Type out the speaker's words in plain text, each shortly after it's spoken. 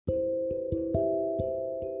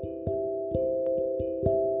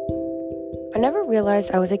never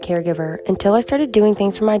realized I was a caregiver until I started doing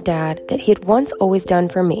things for my dad that he had once always done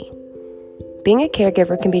for me. Being a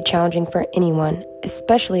caregiver can be challenging for anyone,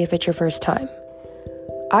 especially if it's your first time.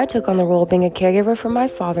 I took on the role of being a caregiver for my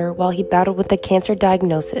father while he battled with a cancer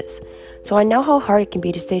diagnosis, so I know how hard it can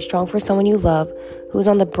be to stay strong for someone you love who is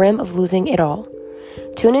on the brim of losing it all.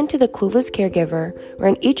 Tune into the Clueless Caregiver, where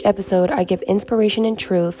in each episode I give inspiration and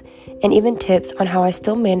truth, and even tips on how I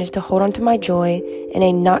still manage to hold on to my joy in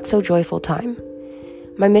a not-so-joyful time.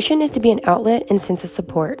 My mission is to be an outlet and sense of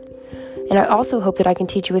support, and I also hope that I can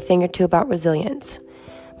teach you a thing or two about resilience,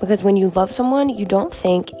 because when you love someone, you don't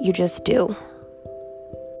think, you just do.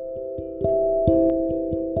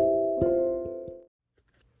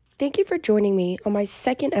 Thank you for joining me on my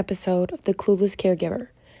second episode of The Clueless Caregiver,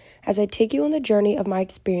 as I take you on the journey of my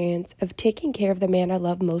experience of taking care of the man I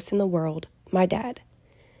love most in the world, my dad.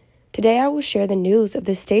 Today I will share the news of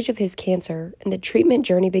the stage of his cancer and the treatment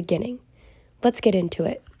journey beginning. Let's get into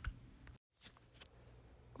it.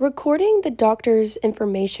 Recording the doctor's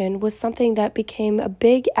information was something that became a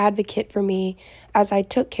big advocate for me as I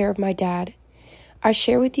took care of my dad. I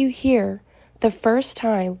share with you here the first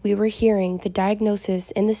time we were hearing the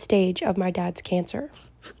diagnosis and the stage of my dad's cancer.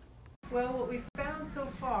 Well, what we've found so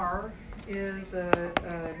far is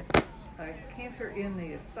a cancer in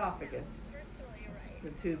the esophagus. It's the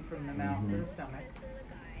tube from the mouth to the stomach.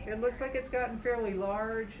 It looks like it's gotten fairly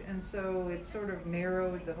large, and so it's sort of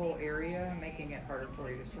narrowed the whole area, making it harder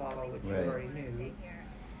for you to swallow, which you already knew.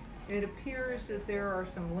 It appears that there are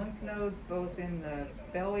some lymph nodes both in the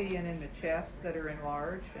belly and in the chest that are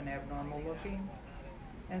enlarged and abnormal looking,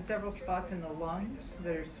 and several spots in the lungs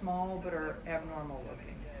that are small but are abnormal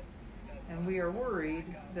looking. And we are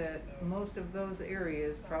worried that most of those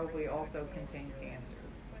areas probably also contain cancer.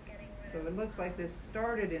 So it looks like this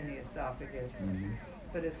started in the esophagus,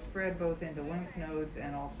 but has spread both into lymph nodes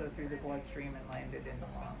and also through the bloodstream and landed in the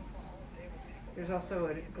lungs. There's also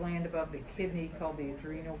a gland above the kidney called the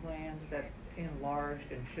adrenal gland that's enlarged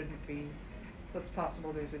and shouldn't be, so it's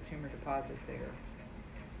possible there's a tumor deposit there.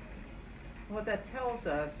 What that tells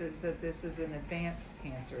us is that this is an advanced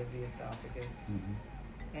cancer of the esophagus.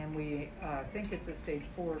 And we think it's a stage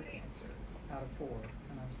 4 cancer out of 4,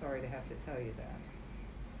 and I'm sorry to have to tell you that.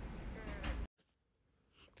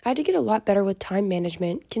 I had to get a lot better with time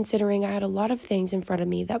management, considering I had a lot of things in front of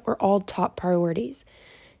me that were all top priorities,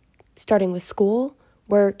 starting with school,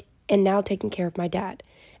 work, and now taking care of my dad.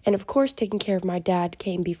 And of course, taking care of my dad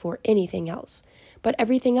came before anything else, but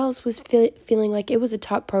everything else was feeling like it was a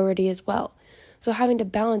top priority as well. So having to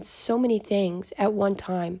balance so many things at one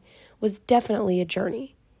time was definitely a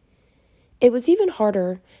journey. It was even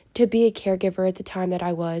harder to be a caregiver at the time that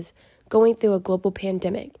I was going through a global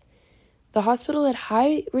pandemic. The hospital had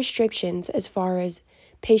high restrictions as far as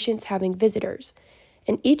patients having visitors,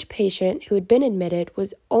 and each patient who had been admitted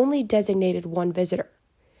was only designated one visitor.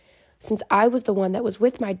 Since I was the one that was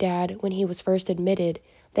with my dad when he was first admitted,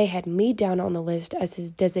 they had me down on the list as his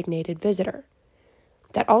designated visitor.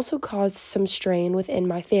 That also caused some strain within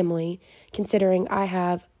my family, considering I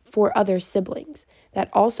have 4 other siblings that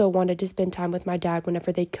also wanted to spend time with my dad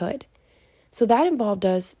whenever they could. So that involved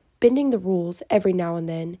us bending the rules every now and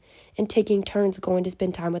then and taking turns going to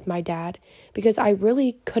spend time with my dad because I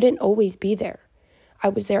really couldn't always be there. I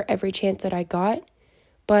was there every chance that I got,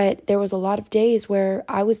 but there was a lot of days where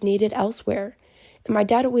I was needed elsewhere. And my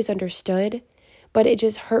dad always understood, but it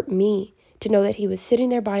just hurt me to know that he was sitting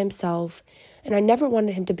there by himself and I never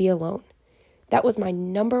wanted him to be alone. That was my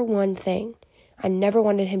number one thing. I never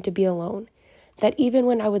wanted him to be alone. That even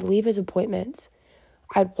when I would leave his appointments,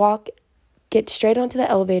 I'd get straight onto the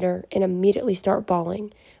elevator and immediately start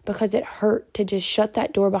bawling because it hurt to just shut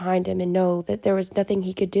that door behind him and know that there was nothing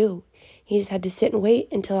he could do. He just had to sit and wait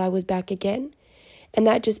until I was back again. And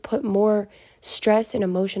that just put more stress and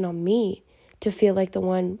emotion on me to feel like the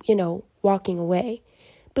one, walking away.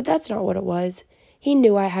 But that's not what it was. He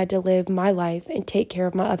knew I had to live my life and take care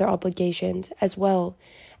of my other obligations as well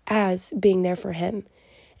as being there for him.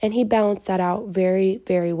 And he balanced that out very,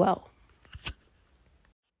 very well.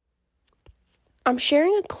 I'm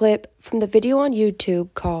sharing a clip from the video on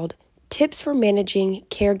YouTube called Tips for Managing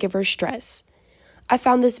Caregiver Stress. I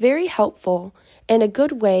found this very helpful and a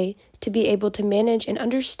good way to be able to manage and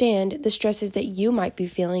understand the stresses that you might be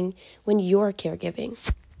feeling when you're caregiving.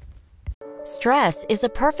 Stress is a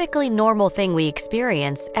perfectly normal thing we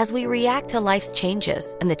experience as we react to life's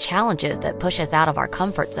changes and the challenges that push us out of our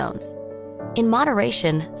comfort zones. In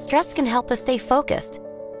moderation, stress can help us stay focused,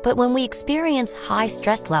 but when we experience high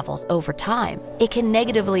stress levels over time, it can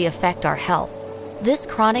negatively affect our health. This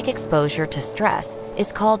chronic exposure to stress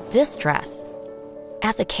is called distress.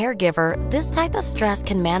 As a caregiver, this type of stress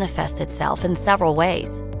can manifest itself in several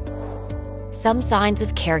ways. Some signs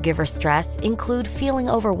of caregiver stress include feeling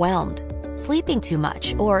overwhelmed, sleeping too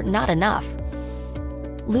much or not enough,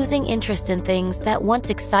 losing interest in things that once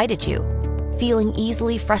excited you, feeling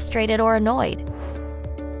easily frustrated or annoyed,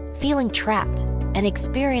 feeling trapped, and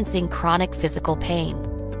experiencing chronic physical pain.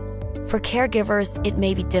 For caregivers, it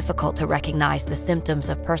may be difficult to recognize the symptoms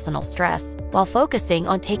of personal stress while focusing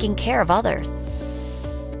on taking care of others.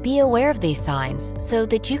 Be aware of these signs so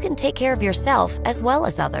that you can take care of yourself as well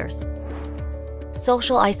as others.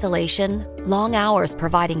 Social isolation, long hours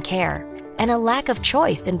providing care, and a lack of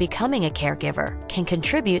choice in becoming a caregiver can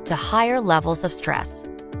contribute to higher levels of stress.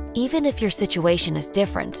 Even if your situation is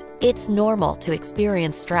different, it's normal to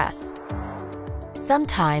experience stress.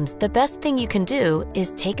 Sometimes the best thing you can do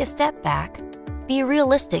is take a step back, be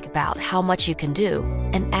realistic about how much you can do,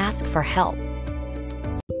 and ask for help.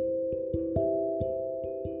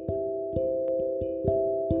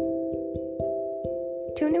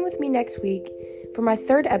 Tune in with me next week for my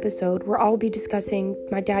third episode, where I'll be discussing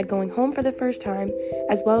my dad going home for the first time,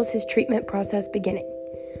 as well as his treatment process beginning.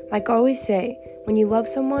 Like I always say, when you love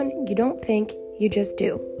someone, you don't think, you just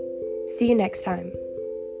do. See you next time.